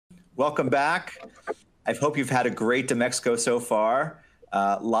Welcome back. I hope you've had a great Mexico so far.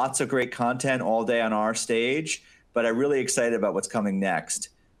 Lots of great content all day on our stage, but I'm really excited about what's coming next.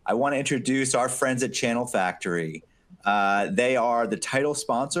 I want to introduce our friends at Channel Factory. They are the title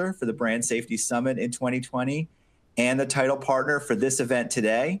sponsor for the Brand Safety Summit in 2020 and the title partner for this event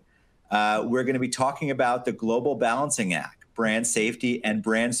today. We're going to be talking about the global balancing act, brand safety and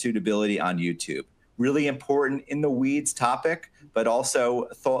brand suitability on YouTube. Really important in the weeds topic, but also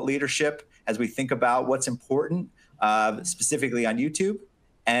thought leadership as we think about what's important specifically on YouTube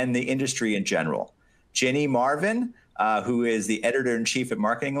and the industry in general. Ginny Marvin, who is the editor-in-chief at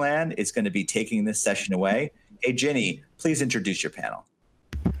Marketing Land, is going to be taking this session away. Hey, Ginny, please introduce your panel.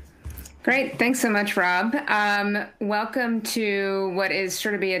 Great. Thanks so much, Rob. Welcome to what is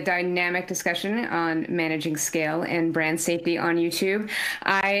sure to be a dynamic discussion on managing scale and brand safety on YouTube.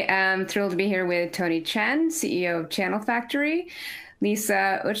 I am thrilled to be here with Tony Chen, CEO of Channel Factory,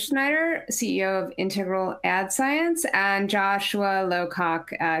 Lisa Utzschnieder, CEO of Integral Ad Science, and Joshua Lowcock,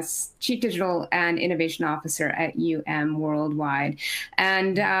 Chief Digital and Innovation Officer at Worldwide.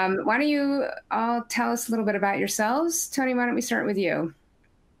 And why don't you all tell us a little bit about yourselves? Tony, why don't we start with you?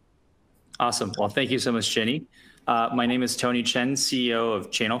 Awesome. Well, thank you so much, Jenny. My name is Tony Chen, CEO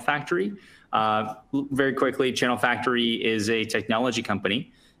of Channel Factory. Very quickly, Channel Factory is a technology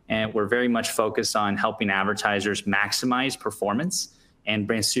company, and we're very much focused on helping advertisers maximize performance and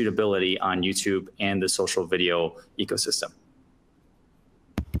brand suitability on YouTube and the social video ecosystem.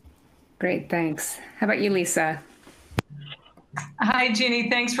 Great, thanks. How about you, Lisa? Hi, Ginny.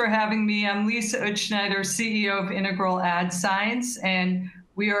 Thanks for having me. I'm Lisa Utzschnieder, CEO of Integral Ad Science, and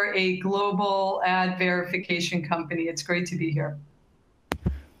we are a global ad verification company. It's great to be here.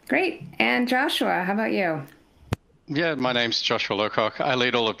 Great. And Joshua, how about you? Yeah, my name's Joshua Lowcock. I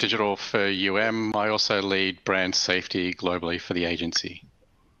lead all of digital for I also lead brand safety globally for the agency.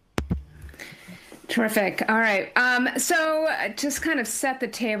 Terrific. All right. So just kind of set the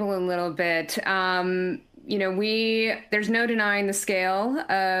table a little bit. You know, there's no denying the scale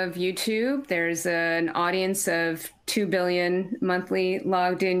of YouTube. There's an audience of 2 billion monthly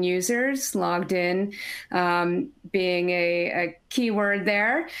logged in users, logged in being a key word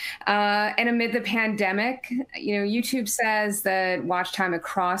there. And amid the pandemic, you know, YouTube says that watch time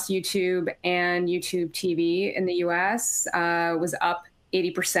across YouTube and YouTube TV in the US was up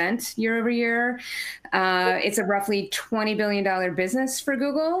 80% year over year. It's a roughly $20 billion business for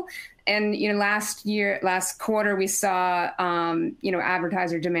Google. And, you know, last quarter, we saw, you know,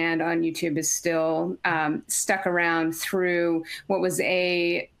 advertiser demand on YouTube is still stuck around through what was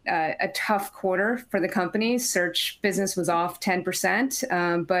a tough quarter for the company. Search business was off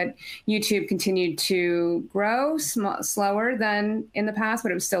 10%, but YouTube continued to grow slower than in the past,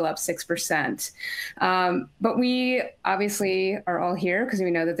 but it was still up 6%. But we obviously are all here because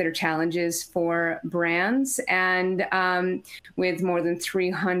we know that there are challenges for brands, and with more than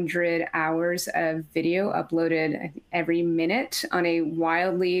 300 hours of video uploaded every minute on a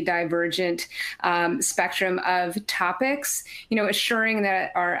wildly divergent spectrum of topics, you know, assuring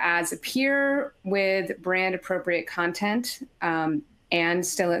that our ads appear with brand appropriate content and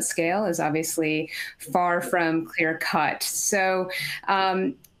still at scale is obviously far from clear cut. So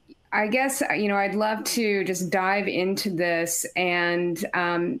I guess, you know, I'd love to just dive into this and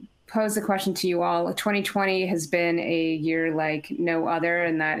pose the question to you all. 2020 has been a year like no other,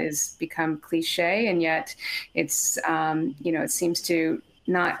 and that has become cliche, and yet it's, you know, it seems to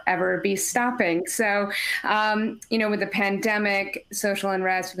not ever be stopping. So, you know, with the pandemic, social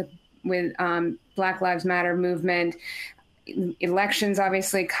unrest, with Black Lives Matter movement, elections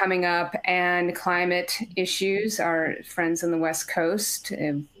obviously coming up, and climate issues, our friends on the West Coast,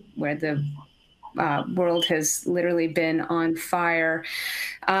 where the world has literally been on fire.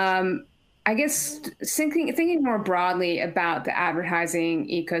 I guess thinking more broadly about the advertising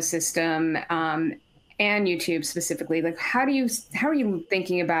ecosystem and YouTube specifically, like how are you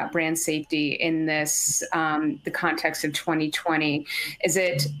thinking about brand safety in this the context of 2020? Is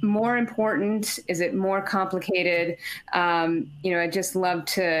it more important? Is it more complicated? You know, I'd just love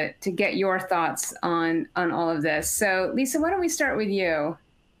to get your thoughts on all of this. So, Lisa, why don't we start with you?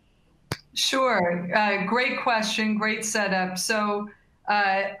 Sure. Great question. Great setup. So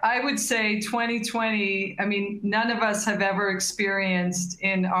I would say 2020, I mean, none of us have ever experienced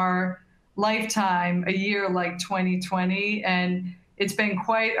in our lifetime a year like 2020. And it's been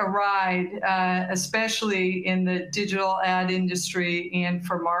quite a ride, especially in the digital ad industry and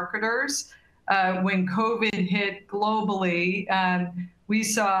for marketers. When COVID hit globally, we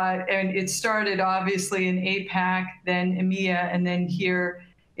saw, and it started obviously in APAC, then EMEA, and then here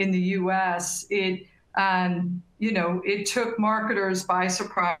in the US, it It took marketers by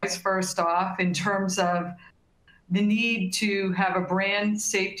surprise, first off, in terms of the need to have a brand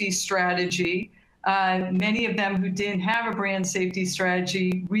safety strategy. Many of them who didn't have a brand safety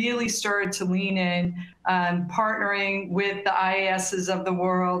strategy really started to lean in, partnering with the IASs of the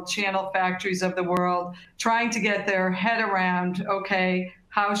world, channel factories of the world, trying to get their head around, okay,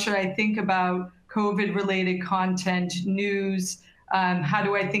 how should I think about COVID-related content, news? How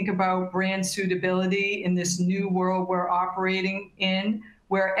do I think about brand suitability in this new world we're operating in,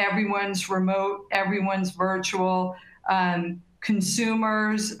 where everyone's remote, everyone's virtual?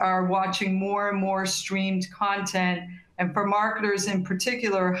 Consumers are watching more and more streamed content. And for marketers in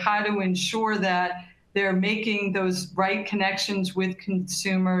particular, how to ensure that they're making those right connections with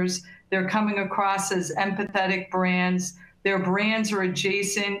consumers, they're coming across as empathetic brands, their brands are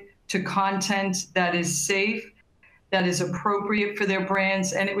adjacent to content that is safe, that is appropriate for their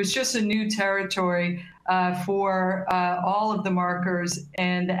brands. And it was just a new territory for all of the marketers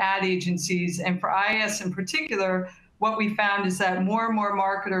and the ad agencies. And for IAS in particular, what we found is that more and more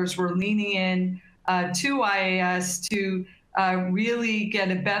marketers were leaning in to IAS to really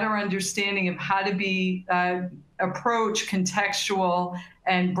get a better understanding of how to approach contextual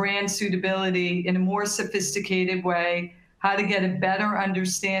and brand suitability in a more sophisticated way, how to get a better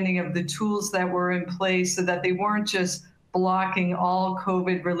understanding of the tools that were in place so that they weren't just blocking all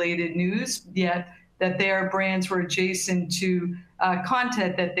COVID-related news, yet that their brands were adjacent to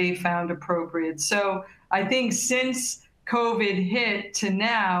content that they found appropriate. So I think since COVID hit to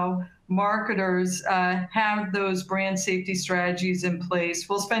now, marketers have those brand safety strategies in place.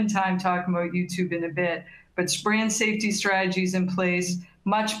 We'll spend time talking about YouTube in a bit, but brand safety strategies in place,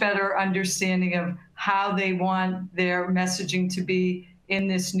 much better understanding of how they want their messaging to be in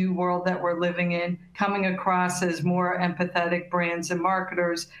this new world that we're living in, coming across as more empathetic brands and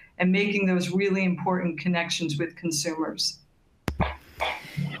marketers, and making those really important connections with consumers.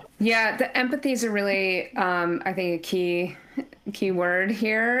 Yeah, the empathy is a really, I think, a key word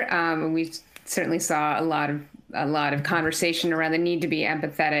here. We certainly saw a lot of conversation around the need to be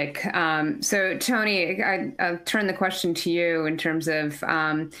empathetic. So, Tony, I'll turn the question to you in terms of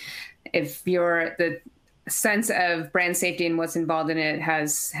if the sense of brand safety and what's involved in it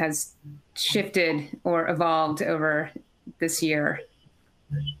has shifted or evolved over this year.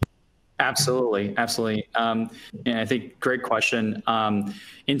 Absolutely. And I think great question.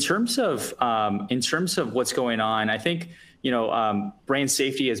 In terms of what's going on, I think brand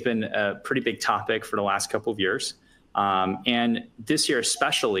safety has been a pretty big topic for the last couple of years, and this year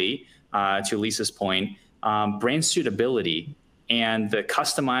especially, to Lisa's point, brand suitability and the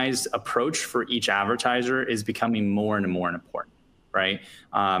customized approach for each advertiser is becoming more and more important. Right.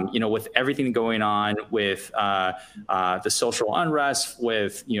 With everything going on with the social unrest,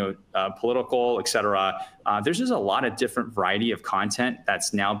 with, political, et cetera, there's just a lot of different variety of content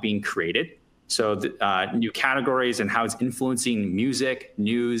that's now being created. So new categories and how it's influencing music,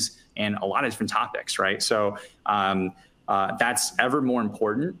 news, and a lot of different topics. Right. So that's ever more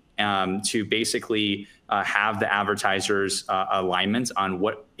important to basically have the advertisers' alignment on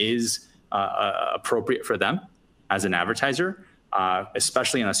what is appropriate for them as an advertiser.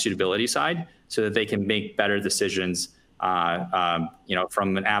 Especially on a suitability side, so that they can make better decisions, from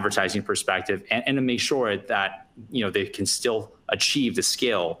an advertising perspective, and to make sure that they can still achieve the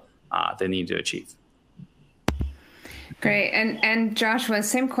scale they need to achieve. Great, and Joshua,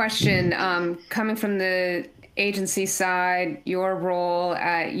 same question. Coming from the agency side, your role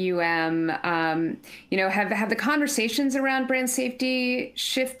at have the conversations around brand safety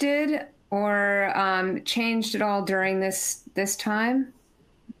shifted or changed at all during this time?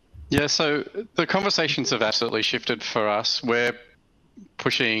 Yeah, so the conversations have absolutely shifted for us. We're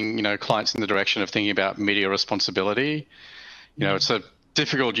pushing, clients in the direction of thinking about media responsibility. It's a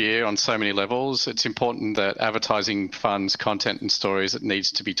difficult year on so many levels. It's important that advertising funds content and stories that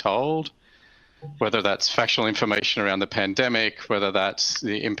needs to be told, whether that's factual information around the pandemic, whether that's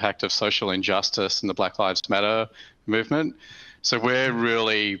the impact of social injustice and the Black Lives Matter movement. So we're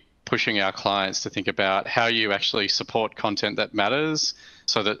really pushing our clients to think about how you actually support content that matters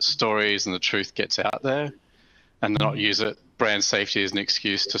so that stories and the truth gets out there, and not use brand safety as an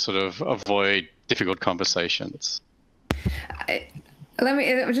excuse to sort of avoid difficult conversations. I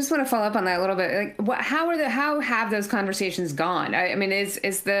just want to follow up on that a little bit. Like, how have those conversations gone? I mean,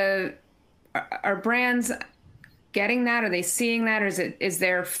 are brands getting that? Are they seeing that? Or is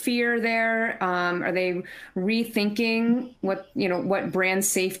there fear there? Are they rethinking what brand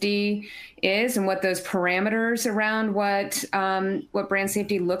safety is and what those parameters around what brand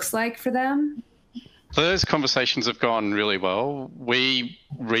safety looks like for them? Those conversations have gone really well. We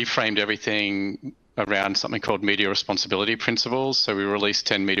reframed everything around something called media responsibility principles. So we released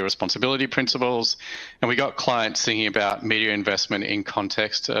 10 media responsibility principles, and we got clients thinking about media investment in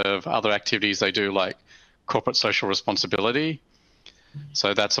context of other activities they do, like corporate social responsibility.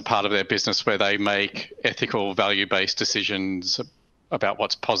 So that's a part of their business where they make ethical, value-based decisions about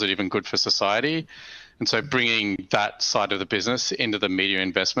what's positive and good for society. And so bringing that side of the business into the media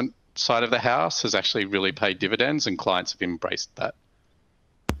investment side of the house has actually really paid dividends, and clients have embraced that.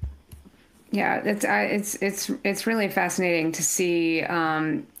 Yeah, it's really fascinating to see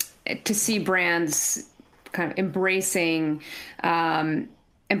brands kind of embracing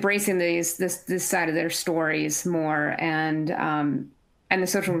this side of their stories more, and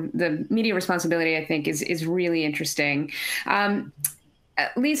the media responsibility, I think, is really interesting.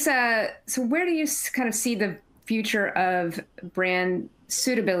 Lisa, so where do you kind of see the future of brand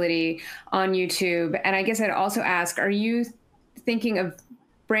suitability on YouTube? And I guess I'd also ask, are you thinking of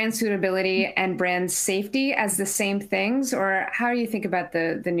brand suitability and brand safety as the same things, or how do you think about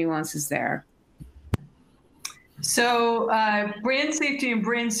the nuances there? So brand safety and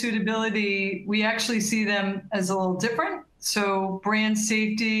brand suitability, we actually see them as a little different. So brand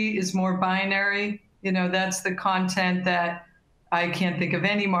safety is more binary. You know, that's the content that I can't think of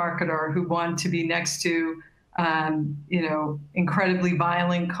any marketer who want to be next to, you know, incredibly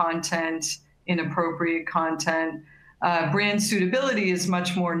violent content, inappropriate content. Brand suitability is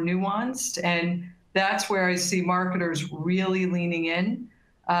much more nuanced, and that's where I see marketers really leaning in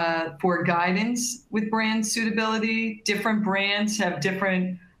for guidance with brand suitability. Different brands have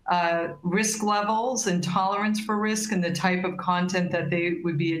different risk levels and tolerance for risk and the type of content that they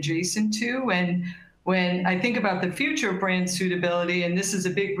would be adjacent to. And when I think about the future of brand suitability, and this is a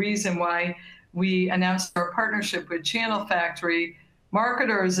big reason why we announced our partnership with Channel Factory,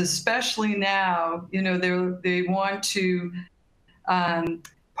 marketers, especially now, you know, they want to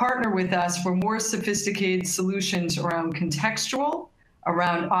partner with us for more sophisticated solutions around contextual,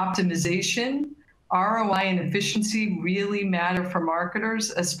 around optimization. ROI and efficiency really matter for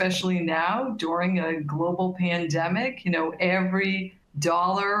marketers, especially now during a global pandemic. You know, every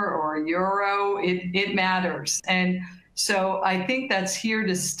dollar or euro, it matters. And so I think that's here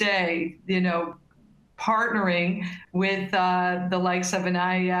to stay, you know, partnering with the likes of an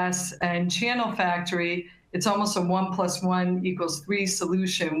IAS and Channel Factory. It's almost a 1 + 1 = 3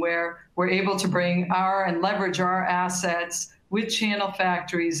 solution where we're able to bring and leverage our assets with Channel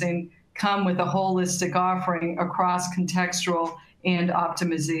Factories and come with a holistic offering across contextual and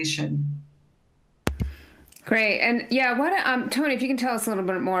optimization. Great. And yeah, Tony, if you can tell us a little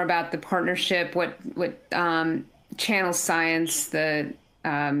bit more about the partnership, what Channel Science, the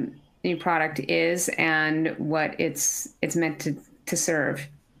new product is, and what it's meant to serve.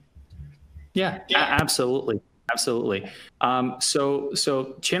 Yeah, absolutely.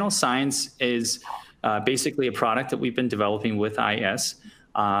 So Channel Science is basically a product that we've been developing with IS.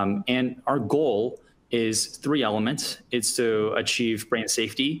 And our goal is 3 elements. It's to achieve brand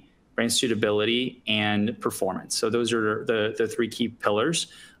safety, brand suitability, and performance. So those are the 3 key pillars.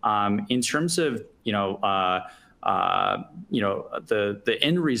 In terms of, the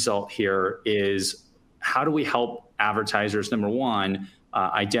end result here is, how do we help advertisers, number one,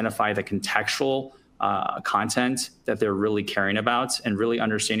 identify the contextual content that they're really caring about, and really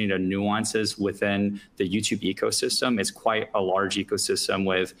understanding the nuances within the YouTube ecosystem. It's quite a large ecosystem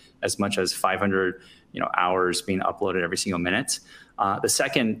with as much as 500 hours being uploaded every single minute. The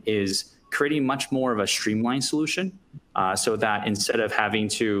second is creating much more of a streamlined solution, so that instead of having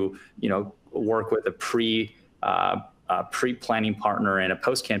to work with a pre-planning partner and a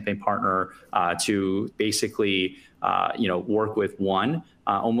post-campaign partner to basically work with one,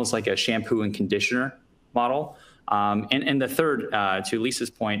 almost like a shampoo and conditioner model. And the third, to Lisa's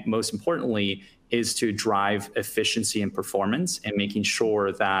point, most importantly, is to drive efficiency and performance, and making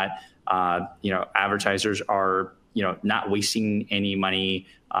sure that advertisers are not wasting any money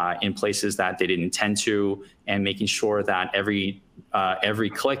in places that they didn't intend to, and making sure that every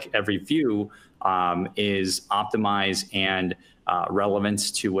click, every view is optimized and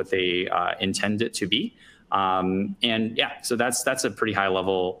relevant to what they intend it to be. And yeah, so that's a pretty high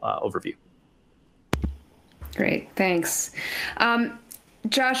level overview. Great, thanks.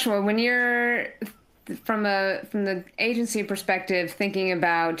 Joshua, when you're from the agency perspective, thinking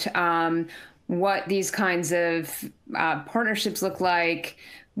about what these kinds of partnerships look like,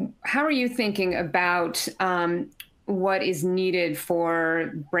 how are you thinking about what is needed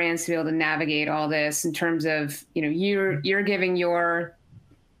for brands to be able to navigate all this, in terms of, you're giving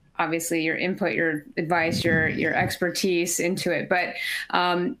obviously your input, your advice, your expertise into it, but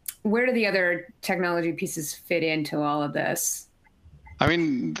where do the other technology pieces fit into all of this? I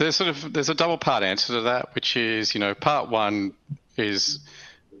mean, there's a double part answer to that, which is, part one is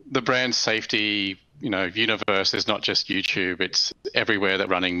the brand safety, universe is not just YouTube, it's everywhere that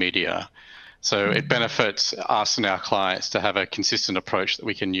running media. So it benefits us and our clients to have a consistent approach that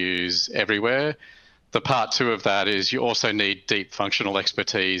we can use everywhere. The part two of that is you also need deep functional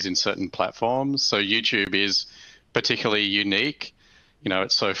expertise in certain platforms. So YouTube is particularly unique.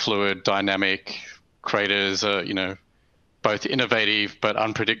 It's so fluid, dynamic. Creators are, both innovative but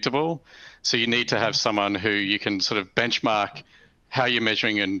unpredictable. So you need to have someone who you can sort of benchmark how you're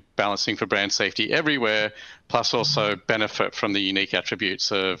measuring and balancing for brand safety everywhere, plus also benefit from the unique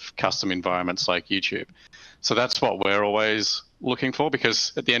attributes of custom environments like YouTube. So that's what we're always looking for,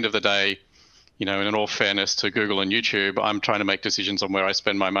 because at the end of the day, in all fairness to Google and YouTube, I'm trying to make decisions on where I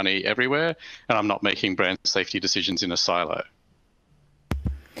spend my money everywhere, and I'm not making brand safety decisions in a silo.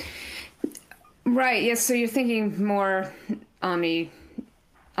 Right. Yes. So you're thinking more omni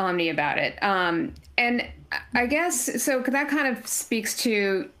about it. And I guess so that kind of speaks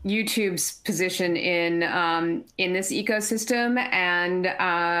to YouTube's position in this ecosystem. And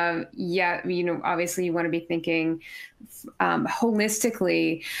obviously you want to be thinking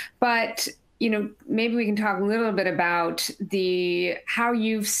holistically, but maybe we can talk a little bit about how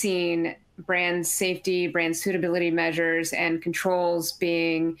you've seen brand safety, brand suitability measures and controls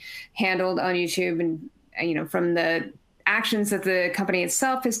being handled on YouTube, and from the actions that the company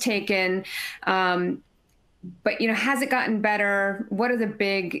itself has taken. But has it gotten better? What are the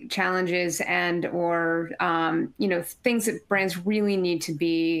big challenges or things that brands really need to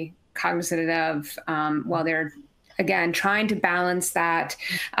be cognizant of while they're, again, trying to balance that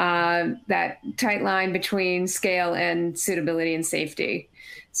tight line between scale and suitability and safety?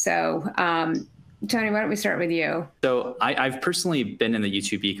 So, Tony, why don't we start with you? So I've personally been in the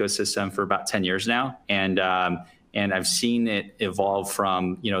YouTube ecosystem for about 10 years now, and I've seen it evolve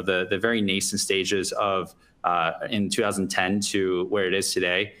from the very nascent stages of in 2010 to where it is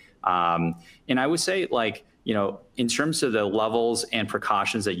today. And I would say, in terms of the levels and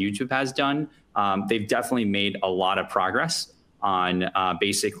precautions that YouTube has done, they've definitely made a lot of progress on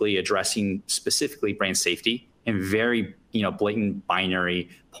basically addressing specifically brand safety and very blatant binary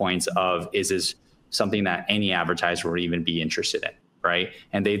points of, is this something that any advertiser would even be interested in, right?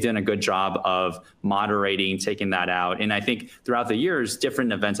 And they've done a good job of moderating, taking that out. And I think throughout the years,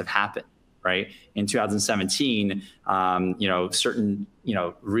 different events have happened, right? In 2017, certain,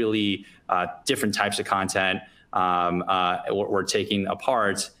 really different types of content were taken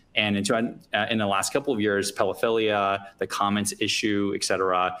apart. And in the last couple of years, pedophilia, the comments issue, et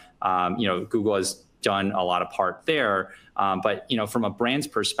cetera, Google has done a lot of part there. But, from a brand's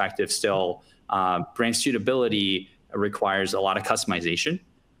perspective, still, brand suitability requires a lot of customization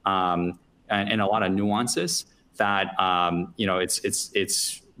and a lot of nuances that,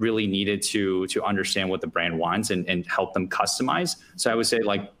 it's really needed to understand what the brand wants and help them customize. So I would say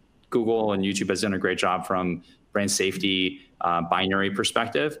Google and YouTube has done a great job from brand safety, binary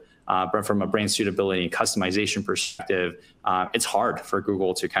perspective, but from a brand suitability and customization perspective, it's hard for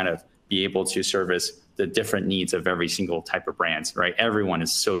Google to kind of be able to service the different needs of every single type of brands, right? Everyone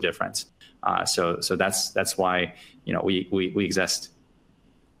is so different. So that's why, we exist.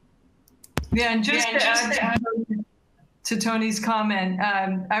 Yeah, and just to add to Tony's comment,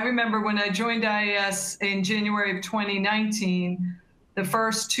 I remember when I joined IAS in January of 2019, the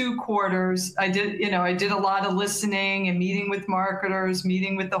first 2 quarters, I did a lot of listening and meeting with marketers,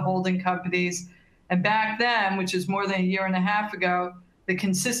 meeting with the holding companies. And back then, which is more than a year and a half ago, the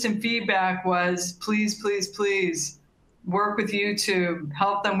consistent feedback was, please, please, please work with YouTube,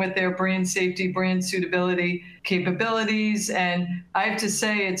 help them with their brand safety, brand suitability capabilities. And I have to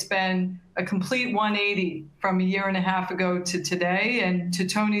say, it's been a complete 180 from a year and a half ago to today. And to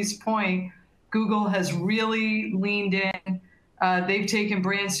Tony's point, Google has really leaned in. They've taken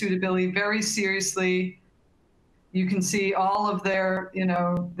brand suitability very seriously. You can see all of their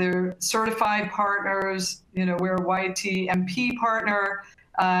certified partners. We're a YTMP partner,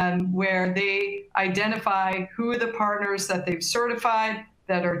 where they identify who are the partners that they've certified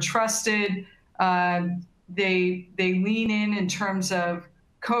that are trusted. They lean in terms of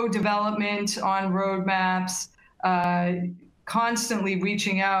co-development on roadmaps, constantly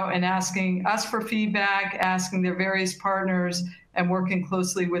reaching out and asking us for feedback, asking their various partners, and working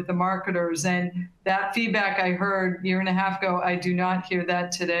closely with the marketers. And that feedback I heard a year and a half ago, I do not hear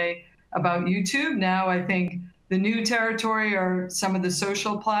that today about YouTube. Now I think the new territory are some of the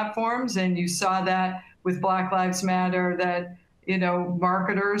social platforms, and you saw that with Black Lives Matter, that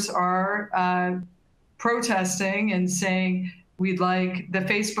marketers are protesting and saying, we'd like the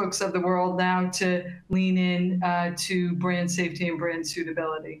Facebooks of the world now to lean in to brand safety and brand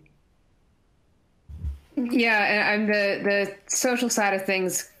suitability. Yeah, and the social side of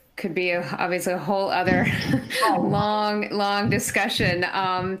things could be obviously a whole other long discussion.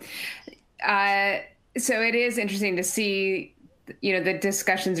 So it is interesting to see, the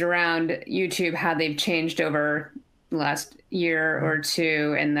discussions around YouTube, how they've changed over the last year or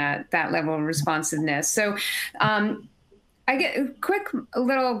two, and that level of responsiveness. So I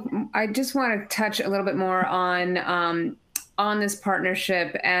just want to touch a little bit more on this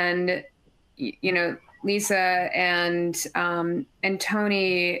partnership, and Lisa and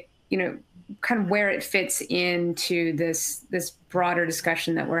Tony, kind of where it fits into this broader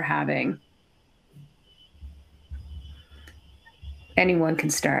discussion that we're having. Anyone can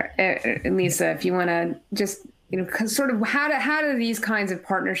start. Lisa, if you want to just, sort of how do these kinds of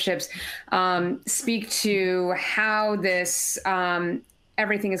partnerships speak to how this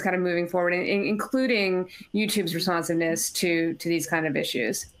everything is kind of moving forward, including YouTube's responsiveness to these kind of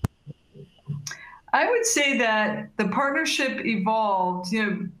issues? I would say that the partnership evolved.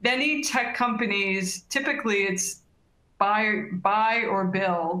 Many tech companies, typically it's buy or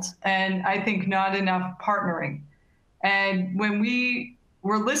build, and I think not enough partnering. And when we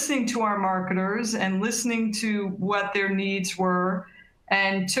were listening to our marketers and listening to what their needs were,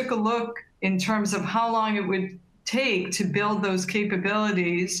 and took a look in terms of how long it would take to build those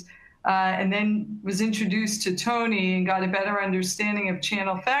capabilities, and then was introduced to Tony and got a better understanding of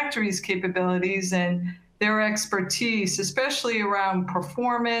Channel Factory's capabilities and their expertise, especially around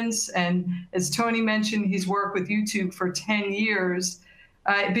performance. And as Tony mentioned, he's worked with YouTube for 10 years.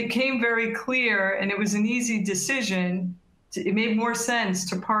 It became very clear, and it was an easy decision. It made more sense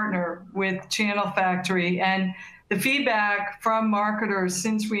to partner with Channel Factory. And the feedback from marketers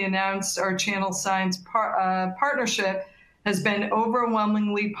since we announced our Channel Science partnership has been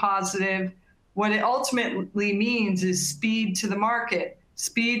overwhelmingly positive. What it ultimately means is speed to the market,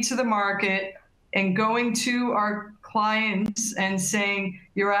 and going to our clients and saying,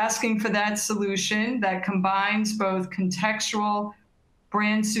 you're asking for that solution that combines both contextual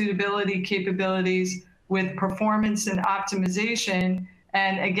brand suitability capabilities with performance and optimization.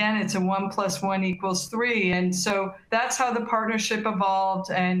 And again, it's a 1 + 1 = 3. And so that's how the partnership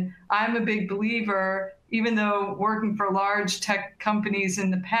evolved. And I'm a big believer, even though working for large tech companies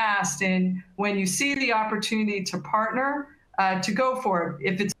in the past, and when you see the opportunity to partner, to go for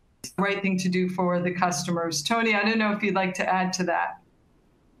it, if it's the right thing to do for the customers. Tony, I don't know if you'd like to add to that.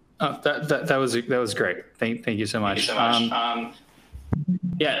 That was great. Thank you so much.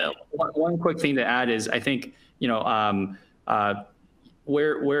 Yeah, one quick thing to add is I think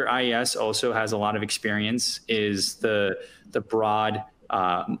where IES also has a lot of experience is the broad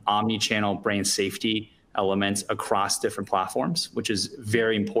omni-channel brand safety elements across different platforms, which is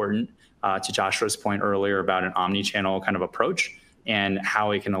very important to Joshua's point earlier about an omni-channel kind of approach and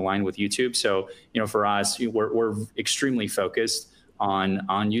how it can align with YouTube. So for us, we're extremely focused on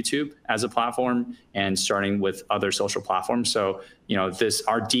YouTube as a platform and starting with other social platforms. So,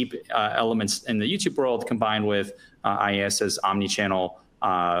 our deep elements in the YouTube world combined with IES's omni-channel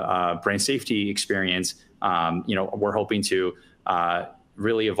brand safety experience, we're hoping to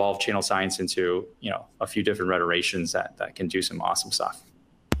really evolve Channel Science into, a few different iterations that can do some awesome stuff.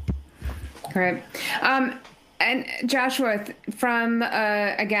 Great. And Joshua, from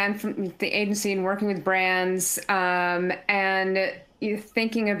the agency and working with brands, and you're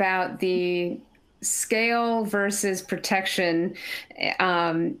thinking about the scale versus protection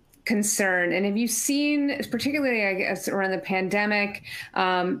concern, and have you seen, particularly I guess around the pandemic,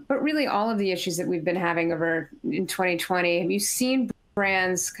 but really all of the issues that we've been having over in 2020, have you seen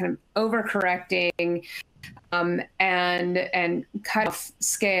brands kind of overcorrecting and cut off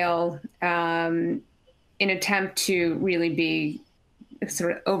scale in attempt to really be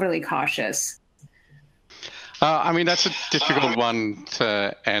sort of overly cautious? I mean, that's a difficult one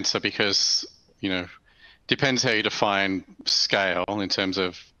to answer because, depends how you define scale in terms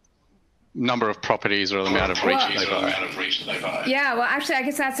of number of properties or the amount of reach they buy. Yeah, well, actually, I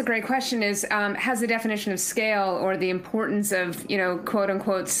guess that's a great question is, has the definition of scale or the importance of, quote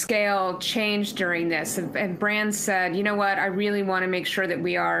unquote, scale changed during this? And brands said, you know what, I really want to make sure that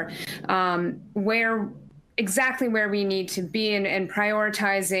we are exactly where we need to be and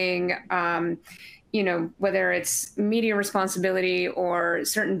prioritizing, whether it's media responsibility or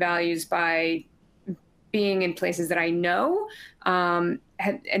certain values by being in places that I know.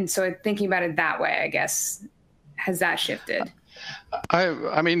 And so thinking about it that way, I guess, has that shifted?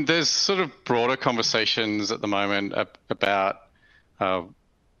 I mean, there's sort of broader conversations at the moment about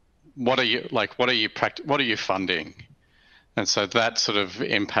what are you funding? And so that sort of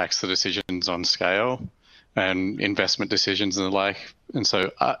impacts the decisions on scale and investment decisions and the like. And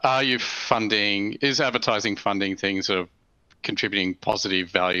so are you funding, is advertising funding things that are contributing positive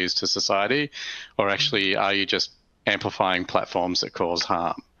values to society, or actually are you just amplifying platforms that cause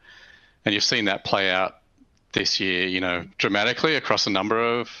harm? And you've seen that play out this year, you know, dramatically across a number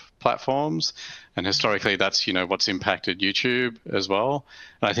of platforms. And historically, that's, you know, what's impacted YouTube as well.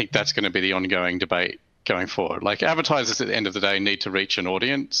 And I think that's going to be the ongoing debate going forward. Like, advertisers at the end of the day need to reach an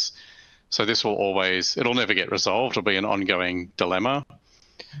audience. So this will always, it'll never get resolved. It'll be an ongoing dilemma.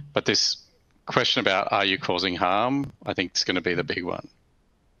 But this question about are you causing harm, I think is going to be the big one.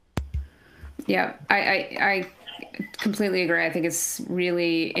 Yeah, I completely agree. I think it's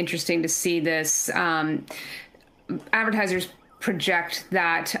really interesting to see this. Advertisers project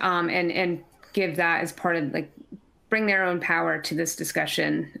that and give that as part of, like, bring their own power to this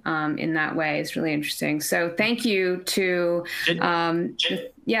discussion in that way. It's really interesting. So thank you to,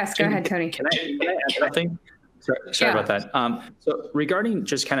 yes, go ahead, Tony. Can I add something? Sorry about that. So regarding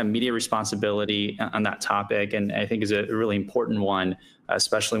just kind of media responsibility on that topic, and I think is a really important one,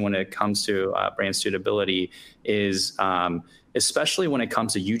 especially when it comes to brand suitability, is especially when it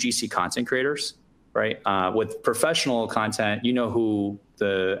comes to UGC content creators, right? With professional content, you know who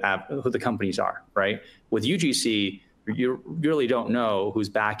the companies are, right? With UGC, you really don't know who's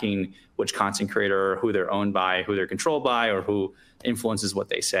backing which content creator, who they're owned by, who they're controlled by, or who influences what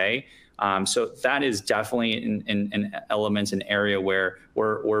they say. So that is definitely an element, an area where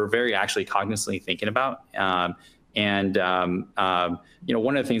we're very actually cognizantly thinking about. You know,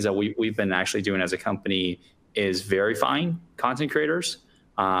 one of the things that we've been actually doing as a company is verifying content creators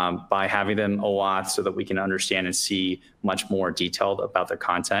by having them OAuth so that we can understand and see much more detailed about their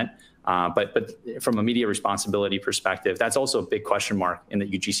content. But from a media responsibility perspective, that's also a big question mark in the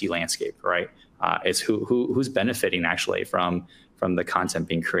UGC landscape, right? It's who's benefiting actually from the content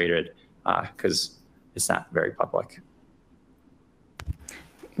being created, because it's not very public.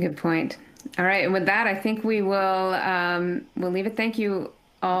 Good point. All right, and with that, I think we will we'll leave it. Thank you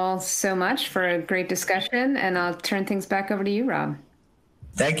all so much for a great discussion, and I'll turn things back over to you, Rob.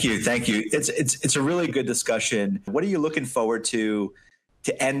 Thank you. It's a really good discussion. What are you looking forward to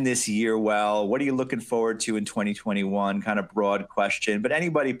end this year well? What are you looking forward to in 2021? Kind of broad question, but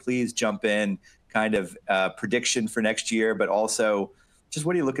anybody please jump in. Kind of prediction for next year, but also just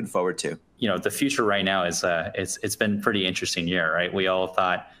what are you looking forward to? You know, the future right now is it's been a pretty interesting year, right? We all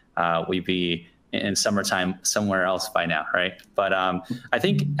thought we'd be in summertime somewhere else by now, right? But I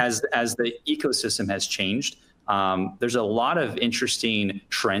think as the ecosystem has changed, there's a lot of interesting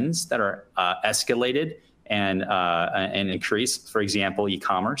trends that are escalated and increased. For example,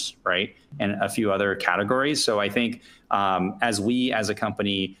 e-commerce, right, and a few other categories. So I think as we as a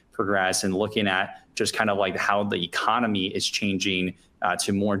company progress and looking at just kind of like how the economy is changing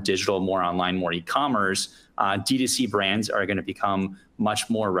to more digital, more online, more e-commerce, D2C brands are going to become much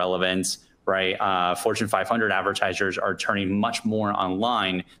more relevant, right? Fortune 500 advertisers are turning much more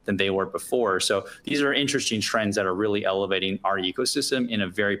online than they were before. So these are interesting trends that are really elevating our ecosystem in a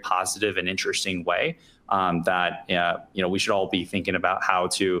very positive and interesting way that you know, we should all be thinking about how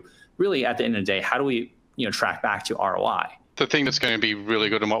to really, at the end of the day, how do we, you know, track back to ROI? The thing that's going to be really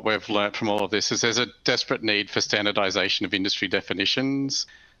good and what we've learned from all of this is there's a desperate need for standardization of industry definitions,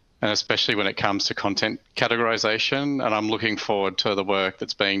 and especially when it comes to content categorization. And I'm looking forward to the work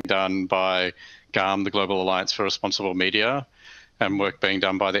that's being done by GARM, the Global Alliance for Responsible Media, and work being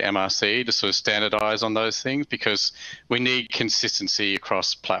done by the MRC to sort of standardize on those things, because we need consistency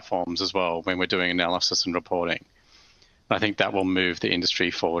across platforms as well when we're doing analysis and reporting. I think that will move the industry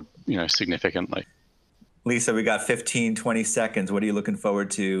forward, you know, significantly. Lisa, we got 15, 20 seconds. What are you looking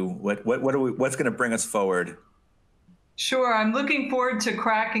forward to? What's going to bring us forward? Sure. I'm looking forward to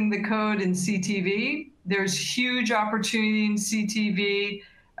cracking the code in CTV. There's huge opportunity in CTV.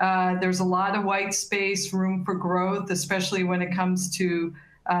 There's a lot of white space, room for growth, especially when it comes to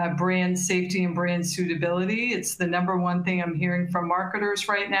brand safety and brand suitability. It's the #1 thing I'm hearing from marketers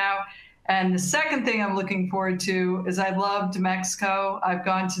right now. And the second thing I'm looking forward to is I love Mexico. I've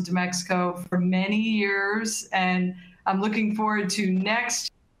gone to Mexico for many years, and I'm looking forward to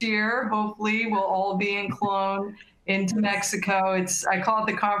next year. Hopefully we'll all be in Cologne into Mexico. I call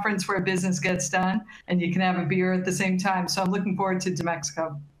it the conference where business gets done, and you can have a beer at the same time. So I'm looking forward to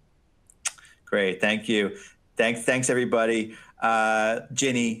Mexico. Great, thank you. Thanks everybody.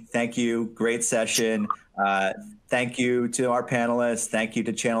 Ginny, thank you. Great session. Thank you to our panelists. Thank you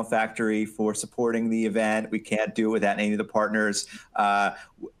to Channel Factory for supporting the event. We can't do it without any of the partners.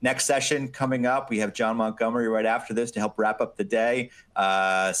 Next session coming up, we have John Montgomery right after this to help wrap up the day.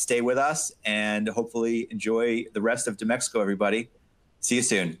 Stay with us and hopefully enjoy the rest of Mexico, everybody. See you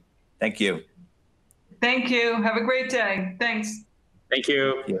soon. Thank you. Thank you. Have a great day. Thanks. Thank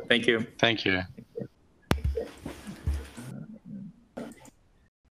you. Thank you. Thank you.